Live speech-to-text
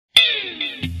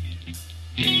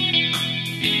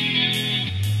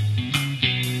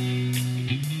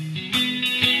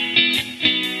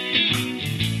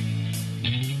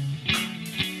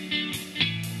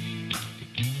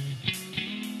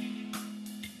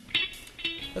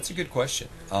That's a good question.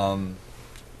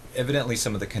 Evidently,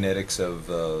 some of the kinetics of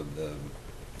the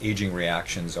aging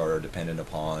reactions are dependent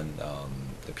upon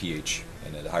the pH,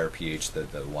 and at a higher pH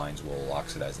the wines will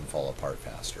oxidize and fall apart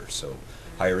faster. So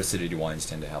higher acidity wines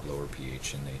tend to have lower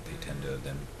pH, and they tend to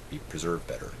then be preserved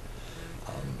better.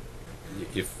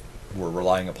 If we're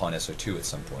relying upon SO2 at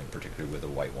some point, particularly with a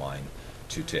white wine,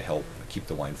 to help keep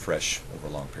the wine fresh over a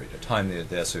long period of time, the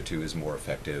SO2 is more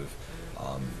effective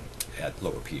at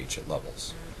lower pH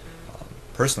levels.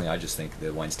 Personally, I just think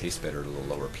the wines taste better at a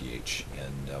little lower pH,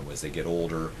 and as they get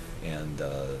older and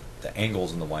the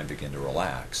angles in the wine begin to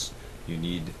relax, you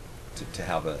need to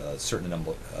have a certain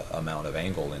amount of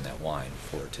angle in that wine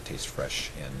for it to taste fresh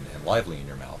and lively in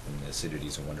your mouth, and acidity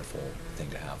is a wonderful thing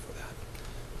to have for that.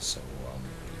 So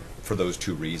for those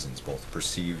two reasons, both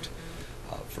perceived,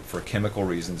 for chemical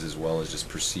reasons as well as just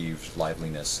perceived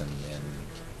liveliness and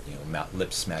you know,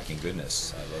 lip smacking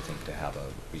goodness, I think to have a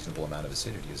reasonable amount of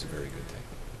acidity is a very good thing.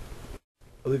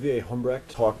 Olivier Humbrecht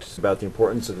talked about the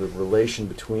importance of the relation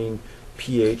between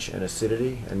pH and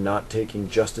acidity and not taking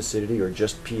just acidity or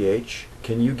just pH.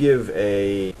 Can you give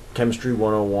a Chemistry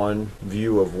 101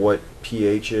 view of what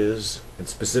pH is and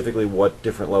specifically what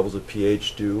different levels of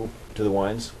pH do to the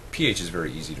wines? pH is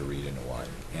very easy to read in a wine,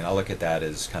 and I look at that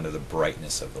as kind of the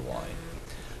brightness of the wine,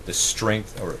 the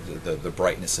strength or the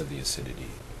brightness of the acidity.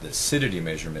 The acidity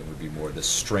measurement would be more the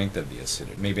strength of the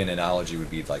acidity. Maybe an analogy would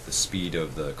be like the speed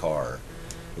of the car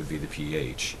would be the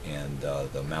pH, and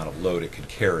the amount of load it could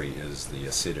carry is the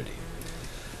acidity.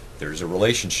 There's a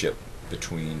relationship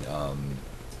between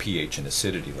pH and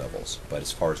acidity levels, but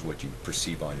as far as what you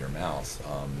perceive on your mouth,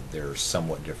 they're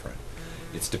somewhat different.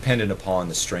 It's dependent upon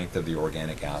the strength of the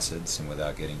organic acids, and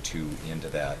without getting too into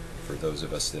that, for those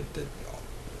of us that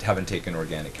haven't taken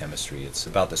organic chemistry, it's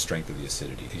about the strength of the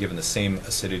acidity. Given the same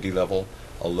acidity level,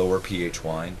 a lower pH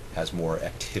wine has more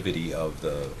activity of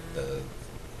the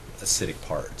acidic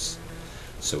parts.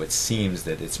 So it seems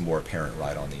that it's more apparent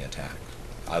right on the attack.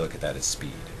 I look at that as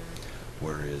speed.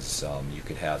 Whereas you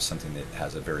could have something that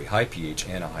has a very high pH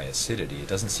and a high acidity. It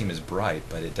doesn't seem as bright,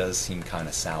 but it does seem kind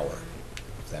of sour,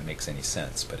 if that makes any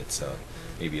sense. But it's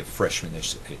maybe a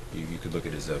freshness. You could look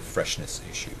at it as a freshness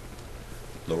issue.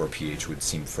 Lower pH would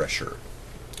seem fresher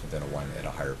than a wine at a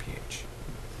higher pH.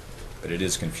 But it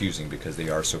is confusing because they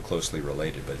are so closely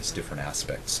related, but it's different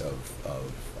aspects of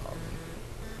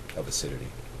acidity.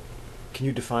 Can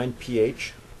you define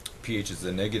pH? pH is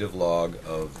the negative log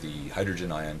of the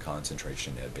hydrogen ion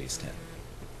concentration at base 10.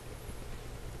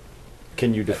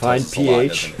 Can you define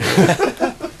pH?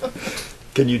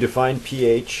 Can you define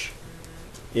pH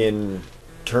in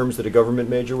terms that a government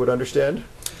major would understand?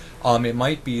 It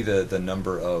might be the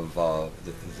number of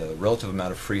the relative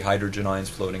amount of free hydrogen ions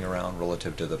floating around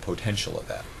relative to the potential of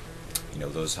that. You know,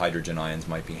 those hydrogen ions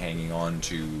might be hanging on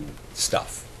to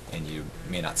stuff, and you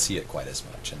may not see it quite as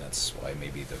much, and that's why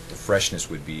maybe the freshness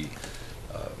would be,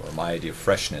 or my idea of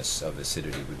freshness of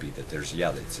acidity would be that there's,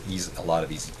 it's easy, a lot of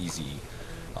these easy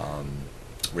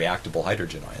reactable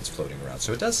hydrogen ions floating around.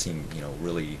 So it does seem, you know,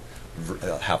 really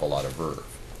have a lot of verve,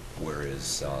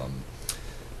 whereas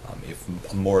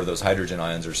if more of those hydrogen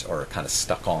ions are kind of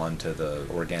stuck on to the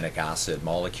organic acid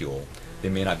molecule, they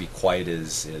may not be quite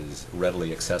as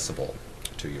readily accessible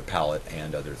to your palate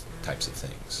and other types of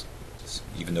things.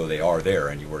 Even though they are there,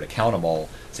 and you were to count them all,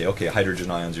 say, okay,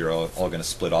 hydrogen ions, you're all going to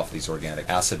split off these organic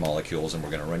acid molecules, and we're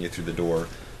going to run you through the door.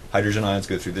 Hydrogen ions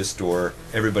go through this door,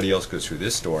 everybody else goes through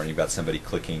this door, and you've got somebody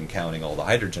clicking, counting all the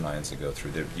hydrogen ions that go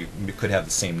through there. You could have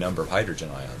the same number of hydrogen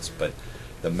ions, but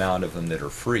the amount of them that are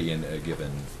free in a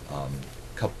given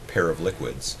pair of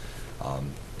liquids,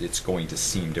 it's going to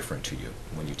seem different to you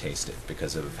when you taste it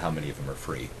because of how many of them are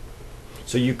free.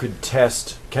 So you could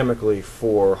test chemically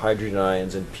for hydrogen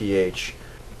ions and pH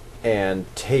and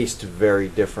taste very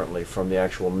differently from the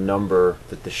actual number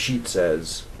that the sheet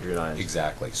says hydrogen ions.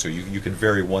 Exactly. So you can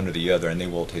vary one or the other, and they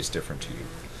will taste different to you.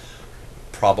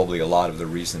 Probably a lot of the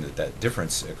reason that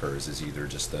difference occurs is either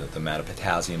just the amount of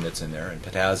potassium that's in there, and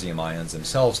potassium ions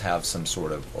themselves have some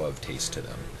sort of taste to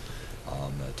them,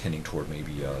 tending toward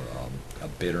maybe a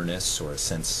bitterness or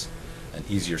an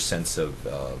easier sense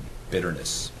of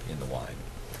bitterness in the wine.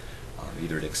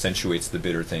 Either it accentuates the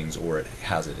bitter things or it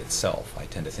has it itself. I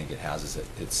tend to think it has it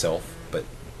itself, but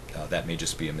that may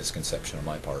just be a misconception on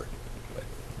my part. But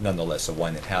nonetheless, a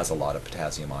wine that has a lot of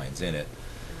potassium ions in it,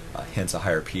 hence a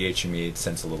higher pH, you may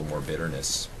sense a little more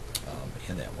bitterness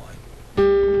in that wine.